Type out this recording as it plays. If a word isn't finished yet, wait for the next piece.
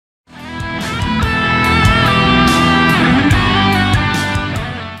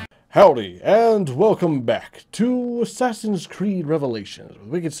Howdy, and welcome back to Assassin's Creed Revelations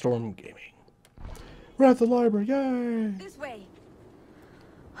with Wickedstorm Gaming. We're at the library, yay! This way.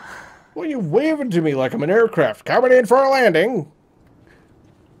 What are you waving to me like I'm an aircraft coming in for a landing?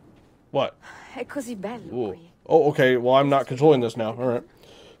 What? È così bello Ooh. qui. Oh, okay, well I'm not controlling this now, alright.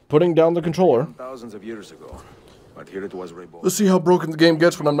 Putting down the controller. Thousands of years ago, but here it was reborn. Let's see how broken the game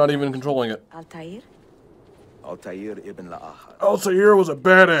gets when I'm not even controlling it. Altair? Altair ibn La'ahad. Altair was a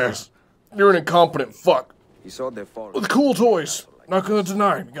badass. You're an incompetent fuck. He saw their fall. With cool toys. Not gonna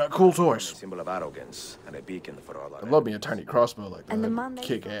deny, you got cool A toys. symbol of arrogance and a beacon for all I our love me a tiny crossbow like that. And the man that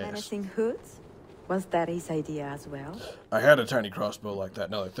Kick was ass. menacing hoods? Was that his idea as well? I had a tiny crossbow like that,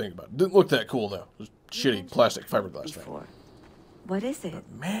 now that I think about it. Didn't look that cool, though. It was shitty plastic fiberglass thing. Before. What is it?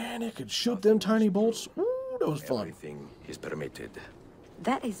 Man, it could shoot them tiny bolts. Ooh, that was fun. Everything is permitted.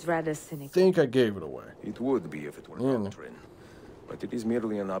 That is rather cynical. Think I gave it away. It would be if it were doctrine. But it is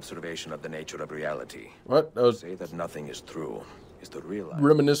merely an observation of the nature of reality. What? That To was say that nothing is true is to realize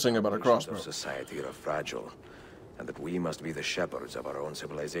reminiscing about a the conditions crossbow. of society are fragile, and that we must be the shepherds of our own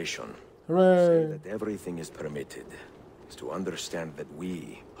civilization. Say Hooray! that everything is permitted is to understand that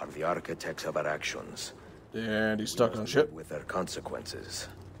we are the architects of our actions. And he's stuck on Must shit. live with their consequences,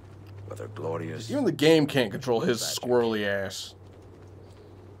 whether glorious. Even the game can't control his squirrely ass.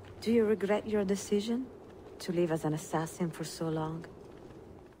 Do you regret your decision? To live as an assassin for so long?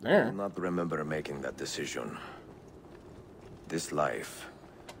 I There. do not remember making that decision. This life,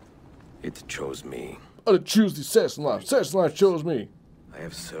 it chose me. I didn't choose the assassin life. Assassin life chose me. I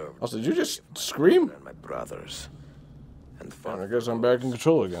have served. Also, did you just scream? And my brothers, and I fought guess I'm back in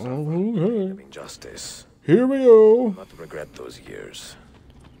control again. Okay. having justice. Here we go. Not regret those years,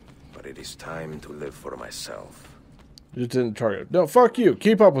 but it is time to live for myself. Just didn't target. No, fuck you.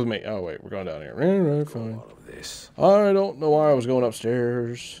 Keep up with me. Oh, wait, we're going down here. Right, fine. All of this. I don't know why I was going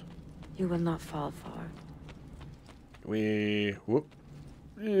upstairs. You will not fall far. Whoop.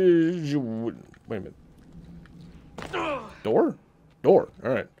 Wait a minute. Door? Door.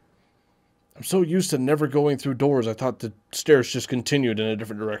 Alright. I'm so used to never going through doors, I thought the stairs just continued in a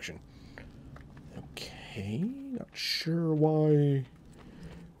different direction. Okay. Not sure why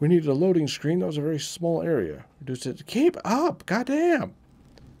we needed a loading screen. That was a very small area. Reduced it. Keep up! Goddamn!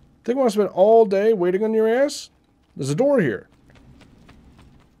 Think I want to spend all day waiting on your ass? There's a door here.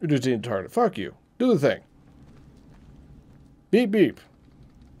 Reduce the target. Fuck you. Do the thing. Beep beep.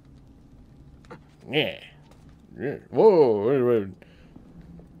 Yeah. Yeah. Whoa. Wait.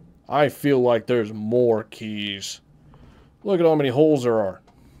 I feel like there's more keys. Look at how many holes there are.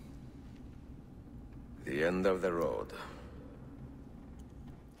 The end of the road.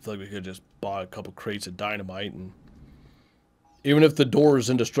 I feel like we could just buy a couple crates of dynamite and even if the door is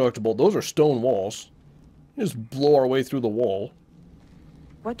indestructible, those are stone walls. Just blow our way through the wall.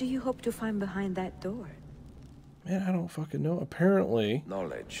 What do you hope to find behind that door? Man, I don't fucking know. Apparently.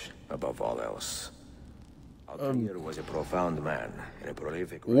 Knowledge, above all else. Altair was a profound man and a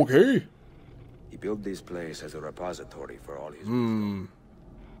prolific writer. Okay. He built this place as a repository for all his wisdom.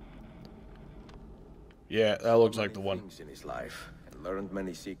 Yeah, that looks like the one. Things in his life and learned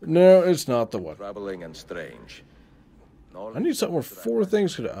many secrets, No, it's not the one. troubling and strange. I need something where four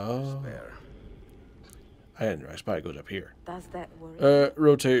things could. Oh, Spare. I didn't realize. Probably goes up here. Does that worry?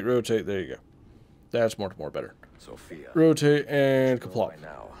 Rotate. There you go. That's more better. Sophia. Rotate and Know comply. by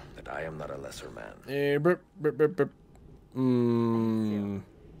now that I am not a lesser man.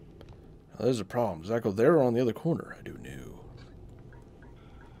 Now, there's a problem. Does that go there or on the other corner? I do know.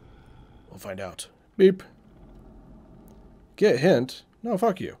 We'll find out. Beep. Get a hint. No,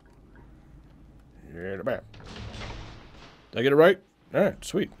 fuck you. Did I get it right? Alright,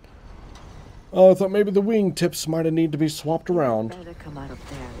 sweet. I thought maybe the wing tips might have need to be swapped around. Better come out of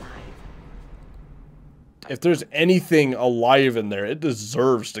there alive. If there's anything alive in there, it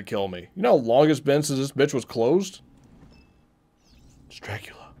deserves to kill me. You know how long it's been since this bitch was closed? It's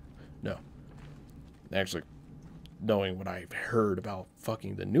Dracula. No. Actually, knowing what I've heard about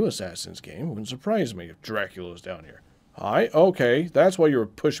fucking the new Assassin's game, wouldn't surprise me if Dracula was down here. Hi? Okay, that's why you were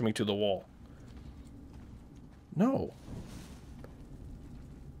pushing me to the wall. No.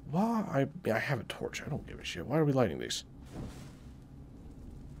 Why? I have a torch. I don't give a shit. Why are we lighting these?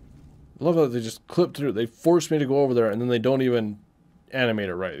 I love how they just clip through. They force me to go over there, and then they don't even animate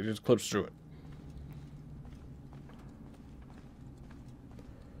it right. It just clips through it.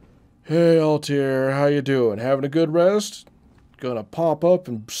 Hey, Altair, how you doing? Having a good rest? Gonna pop up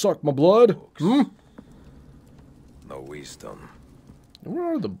and suck my blood? Hmm? No wisdom.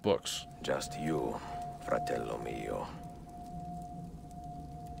 Where are the books? Just you, fratello mio.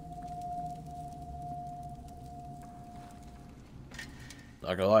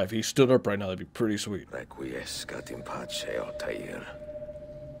 Not gonna lie, if he stood up right now, that'd be pretty sweet. Requiescat in pace, Altair.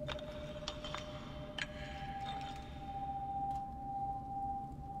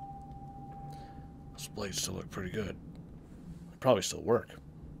 Those blades still look pretty good. They probably still work.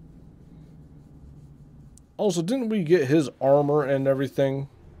 Also, didn't we get his armor and everything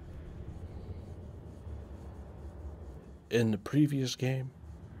in the previous game?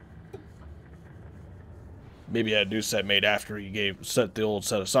 Maybe I had a new set made after he set the old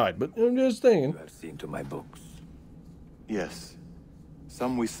set aside, but I'm just thinking. You have seen to my books. Yes.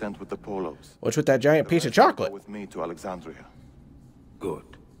 Some we sent with the Polos. What's with that giant piece of The rest chocolate? go with me to Alexandria.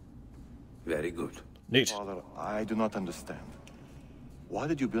 Good. Very good. Neat. Father, I do not understand. Why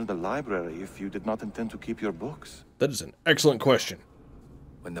did you build a library if you did not intend to keep your books? That is an excellent question.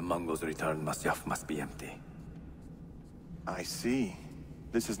 When the Mongols return, Masyaf must be empty. I see.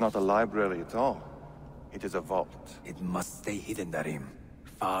 This is not a library at all. It is a vault. It must stay hidden, Darim.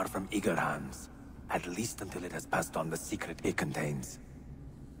 Far from eager hands. At least until it has passed on the secret it contains.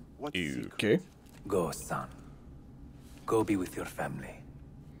 What secret? Okay. Go, son. Go be with your family.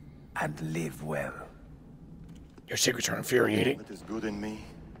 And live well. Your secrets are infuriating. All that is good in me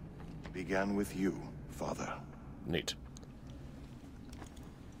began with you, Father. Neat.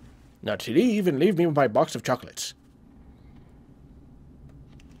 Now, did he even leave me with my box of chocolates?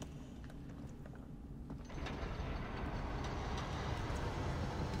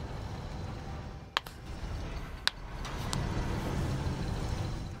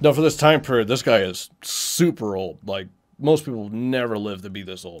 No, for this time period, this guy is super old. Like, most people never live to be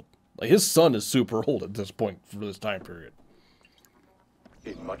this old. Like, his son is super old at this point for this time period.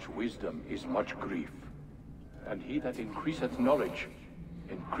 In much wisdom is much grief, and he that increaseth knowledge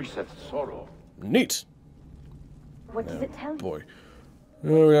increaseth sorrow. Neat. What does it tell you? Boy.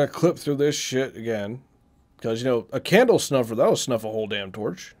 We're gonna clip through this shit again. Because, you know, a candle snuffer, that'll snuff a whole damn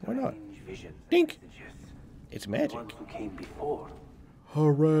torch. Why not? Visions, Dink. messages, It's magic. ones who came before,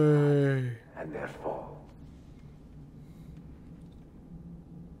 Hooray. and their fall.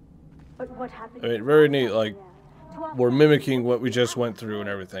 But what happened? I mean, very neat, like, we're mimicking what we just went through and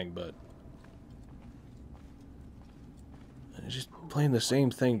everything, but... It's just playing the same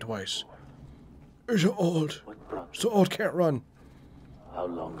thing twice. It's so old. What brought So old, can't run. how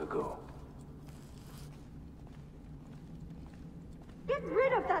long ago? Get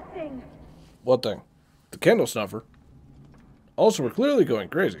rid of that thing! What thing? The candle snuffer. Also, we're clearly going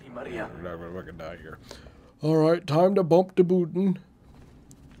crazy. Maria. We're not gonna fucking die here. Alright, time to bump the bootin'.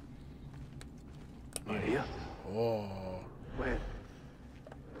 Maria? Oh. Where?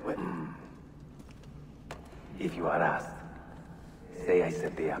 If you are asked, say I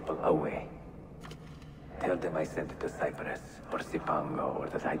sent the apple away. Tell them I sent it to Cyprus, or Cipango, or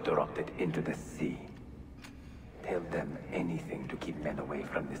that I dropped it into the sea. Tell them anything to keep men away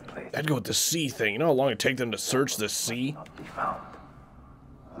from this place. I'd go with the sea thing. You know how long it'd take them to search the sea? Not be found.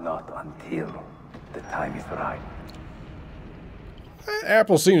 Not until the time is right. That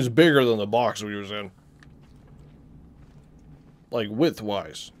apple seems bigger than the box we was in. Like,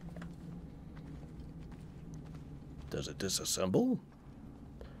 width-wise. Does it disassemble?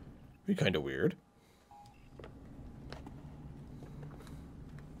 Be kind of weird.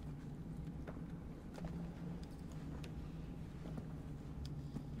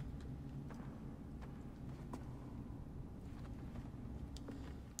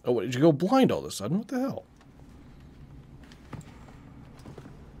 Oh, what, did you go blind all of a sudden? What the hell?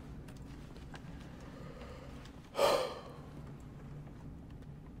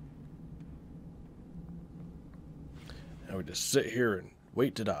 Now we just sit here and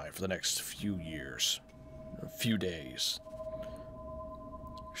wait to die for the next few years. A few days.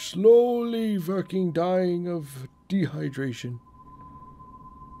 Slowly fucking dying of dehydration.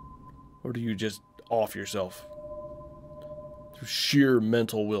 Or do you just off yourself? Through sheer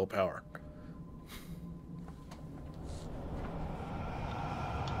mental willpower.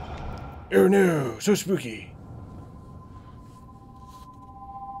 Oh no, so spooky.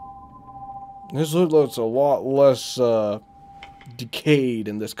 This looks a lot less decayed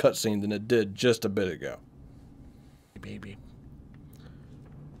in this cutscene than it did just a bit ago. Baby.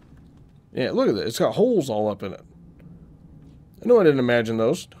 Yeah, look at it. It's got holes all up in it. I know I didn't imagine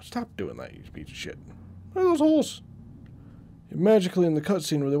those. Stop doing that, you piece of shit. What are those holes? Magically in the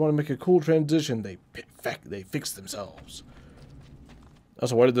cutscene where they want to make a cool transition, they fix themselves.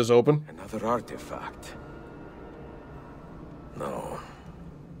 Also, why did this open? Another artifact. No.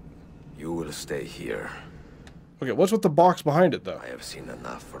 You will stay here. Okay, what's with the box behind it, though? I have seen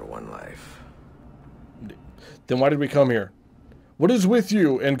enough for one life. Then why did we come here? What is with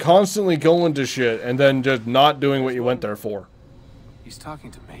you and constantly going to shit and then just not doing what you went there for? He's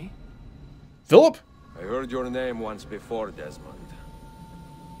talking to me? Philip? I heard your name once before, Desmond.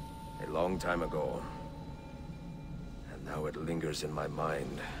 A long time ago. And now it lingers in my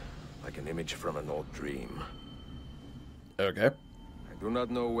mind, like an image from an old dream. Okay. I do not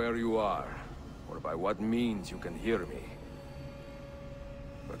know where you are, or by what means you can hear me.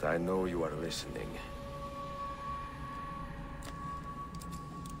 But I know you are listening.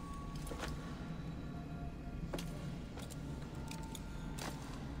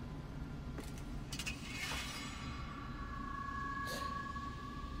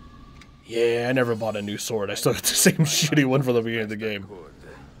 Yeah, I never bought a new sword. I still got the same shitty one from the beginning of the game.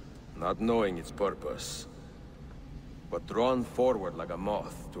 Not knowing its purpose, but drawn forward like a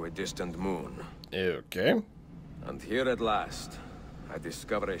moth to a distant moon. Okay. And here at last, I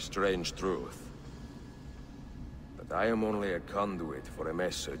discover a strange truth. That I am only a conduit for a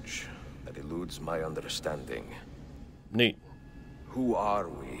message that eludes my understanding. Neat. Who are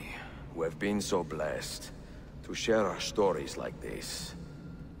we, who have been so blessed, to share our stories like this?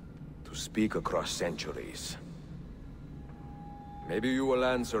 To speak across centuries? Maybe you will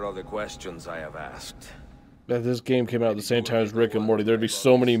answer all the questions I have asked. If this game came out at the same time as Rick and Morty, there'd be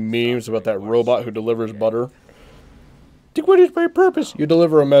so many memes about that robot who delivers butter. Think what is my purpose? You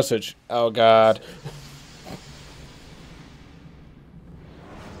deliver a message. Oh, God.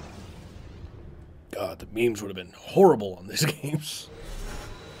 God, the memes would have been horrible on these games.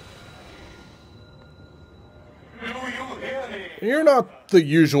 Do you hear me? You're not the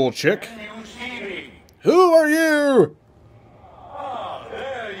usual chick. Can you see me? Who are you? Ah,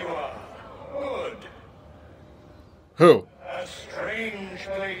 there you are. Good. Who? A strange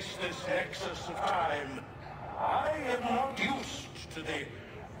place, this nexus of time. I am not used to the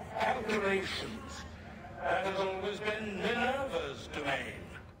calculations. That has always been Minerva's domain.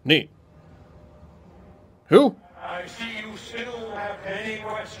 Neat. Who? I see you still have many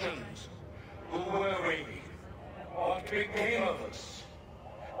questions. Who were we? What became of us?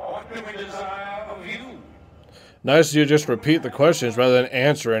 What do we desire of you? Nice you just repeat the questions rather than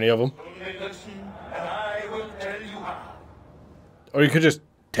answer any of them. Only listen, and I will tell you how. Or you could just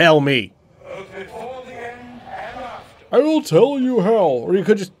tell me. Both before the end and after. I will tell you how. Or you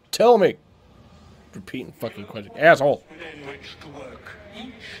could just tell me. Repeating fucking questions. Asshole. Within which to work,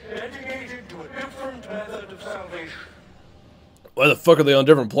 each dedicated to a different method of salvation. Why the fuck are they on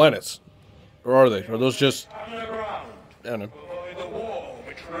different planets? Or are they? Are those just... Underground, I don't know. to avoid the war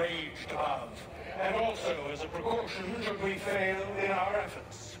which raged above, and also as a precaution should we fail in our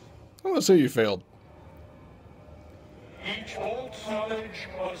efforts. I'm gonna say you failed. Each vault's knowledge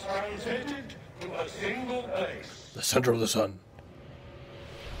was transmitted to a single place. The center of the sun.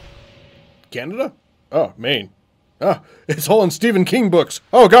 Canada? Oh, Maine. Ah, it's all in Stephen King books.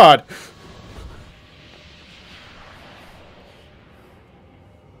 Oh, God.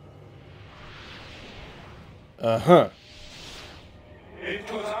 Uh-huh.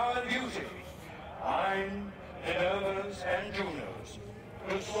 It was our duty, mine, Minerva's, and Juno's,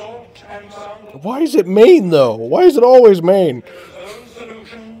 to sort and sound Why is it Maine, though? Why is it always Maine? those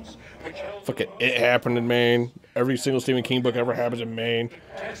solutions which help Fuck it happened in Maine. Every single Stephen King book ever happens in Maine.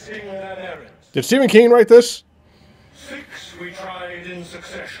 testing their merits. Did Stephen King write this? 6 we tried in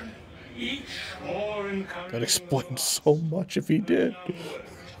succession, each more encouraging. That explains so much if he did.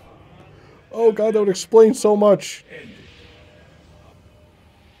 Oh, God, that would explain so much.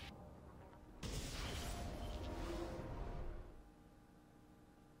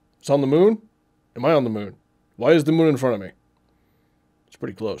 It's on the moon? Am I on the moon? Why is the moon in front of me? It's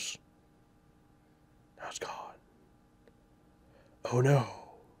pretty close. Now it's gone. Oh no.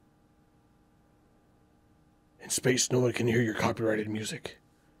 In space, no one can hear your copyrighted music.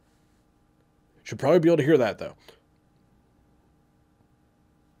 Should probably be able to hear that, though.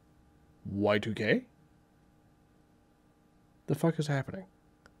 Y2K? The fuck is happening?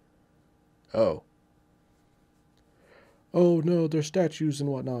 Oh. Oh no, there's statues and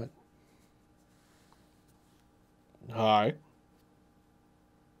whatnot. Hi.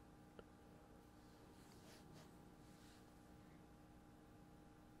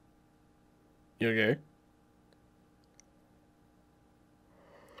 You okay?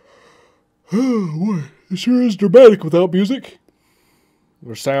 Oh boy, it sure is dramatic without music.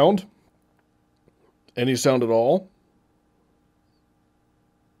 Or sound. Any sound at all.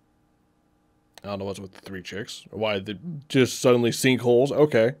 I don't know what's with the 3 chicks. Or why they just suddenly sinkholes.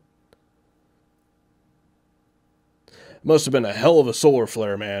 Okay. Must have been a hell of a solar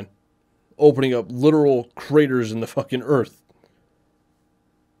flare, man. Opening up literal craters in the fucking earth.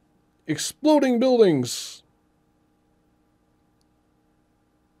 Exploding buildings.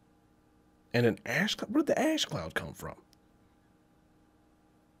 And an ash cloud? Where did the ash cloud come from?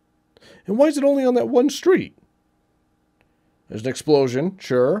 And why is it only on that one street? There's an explosion.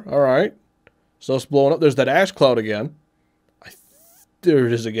 Sure. All right. Stuff's blowing up. There's that ash cloud again. There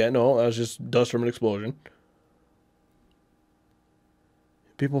it is again. No, that was just dust from an explosion.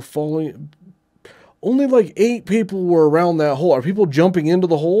 People falling. Only like 8 people were around that hole. Are people jumping into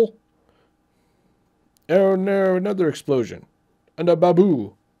the hole? Oh no, another explosion. And a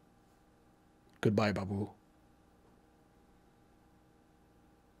babu. Goodbye, babu.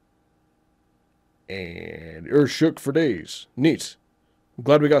 And Earth shook for days. Neat. I'm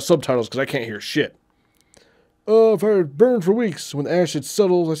glad we got subtitles because I can't hear shit. Fire burned for weeks. When the ash had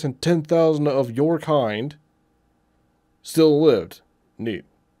settled, less than 10,000 of your kind still lived. Neat.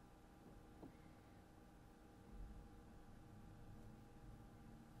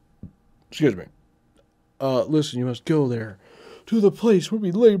 Excuse me. Listen, you must go there. To the place where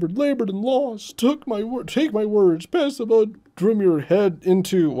we labored and lost. Take my words, pass the blood from your head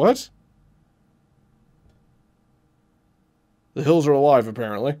into... What? The hills are alive,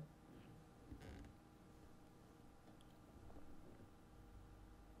 apparently.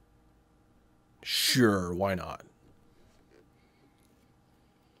 Sure, why not?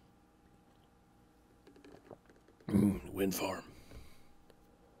 Wind farm.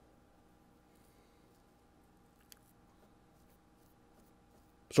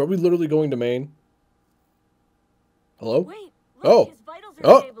 So are we literally going to Maine? Hello? Wait, look, his vitals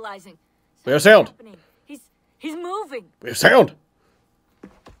are stabilizing. We have sound. Happening. He's moving. We have sound.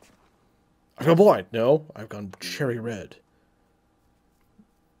 I've gone blind. No, I've gone cherry red.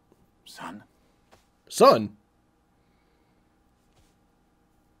 Son? Son?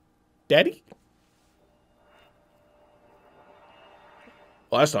 Daddy?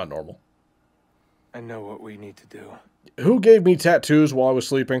 Well, that's not normal. I know what we need to do. Who gave me tattoos while I was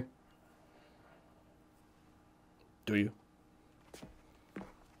sleeping? Do you?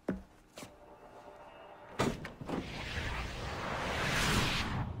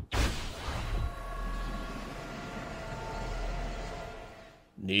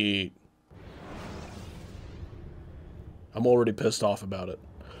 Neat. I'm already pissed off about it.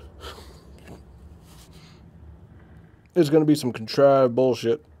 There's going to be some contrived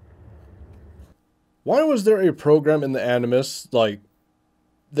bullshit. Why was there a program in the Animus, like,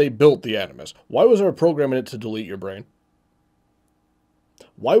 they built the Animus? Why was there a program in it to delete your brain?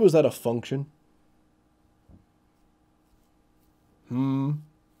 Why was that a function?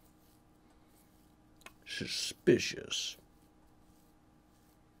 Suspicious.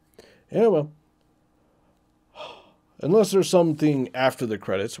 Yeah, well. Unless there's something after the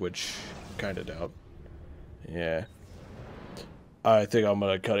credits, which I kind of doubt. Yeah. I think I'm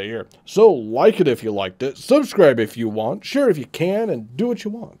going to cut it here. So, like it if you liked it, subscribe if you want, share if you can, and do what you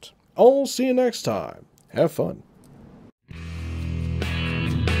want. I'll see you next time. Have fun.